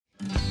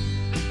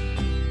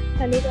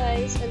Hello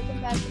guys, welcome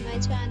back to my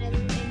channel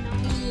and now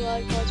you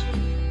are watching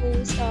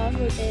 4-star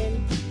hotel.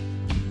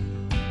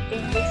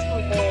 In this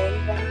hotel,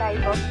 one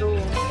type of room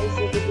is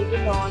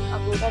available on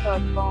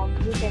agoda.com.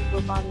 You can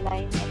book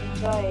online and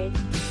enjoy it.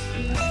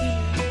 If you see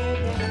more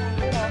than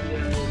 100 of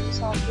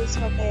reviews of this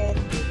hotel,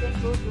 you can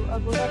go to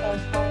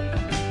agoda.com.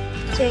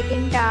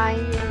 Check-in time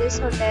in this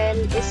hotel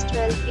is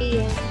 12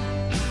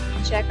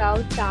 p.m.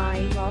 Check-out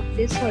time of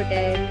this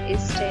hotel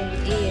is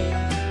 10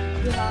 a.m.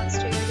 If you have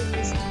stayed in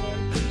this hotel,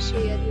 please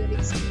share your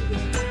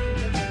experience in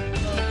the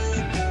comment box.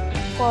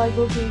 For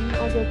booking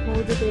or get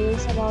more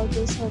details about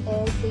this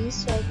hotel,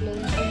 please check link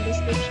in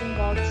description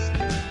box.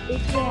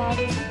 If you have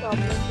any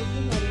problem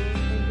booking or